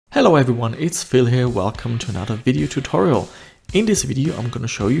Hello everyone, it's Phil here. Welcome to another video tutorial. In this video, I'm going to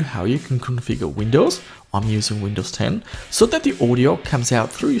show you how you can configure Windows. I'm using Windows 10 so that the audio comes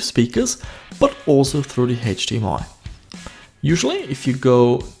out through your speakers, but also through the HDMI. Usually, if you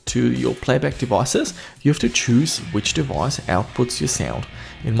go to your playback devices, you have to choose which device outputs your sound.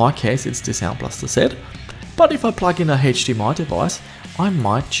 In my case, it's the Sound Blaster Z, but if I plug in a HDMI device, I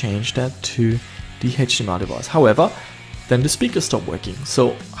might change that to the HDMI device. However, then the speakers stop working.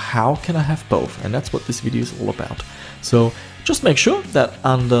 So how can I have both? And that's what this video is all about. So just make sure that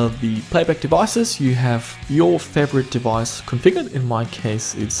under the playback devices, you have your favorite device configured. In my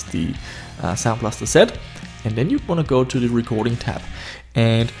case, it's the Sound Blaster Z. And then you want to go to the recording tab.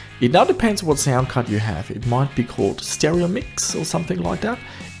 And it now depends what sound card you have. It might be called stereo mix or something like that.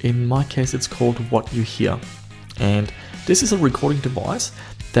 In my case, it's called What You Hear. And this is a recording device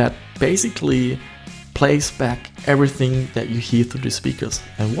that basically plays back everything that you hear through the speakers.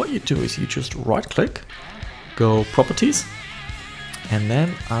 And what you do is you just right click, go properties, and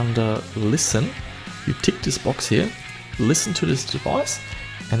then under listen, you tick this box here, listen to this device,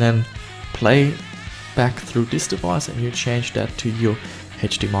 and then play back through this device, and you change that to your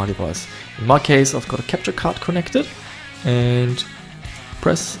HDMI device. In my case, I've got a capture card connected, and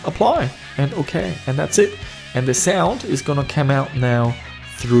press apply and OK, and that's it. And the sound is gonna come out now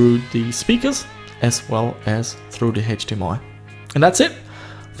through the speakers as well as through the HDMI. And that's it.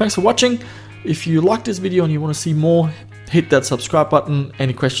 Thanks for watching. If you like this video and you want to see more, hit that subscribe button.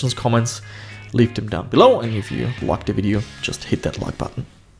 Any questions, comments, leave them down below. And if you like the video, just hit that like button.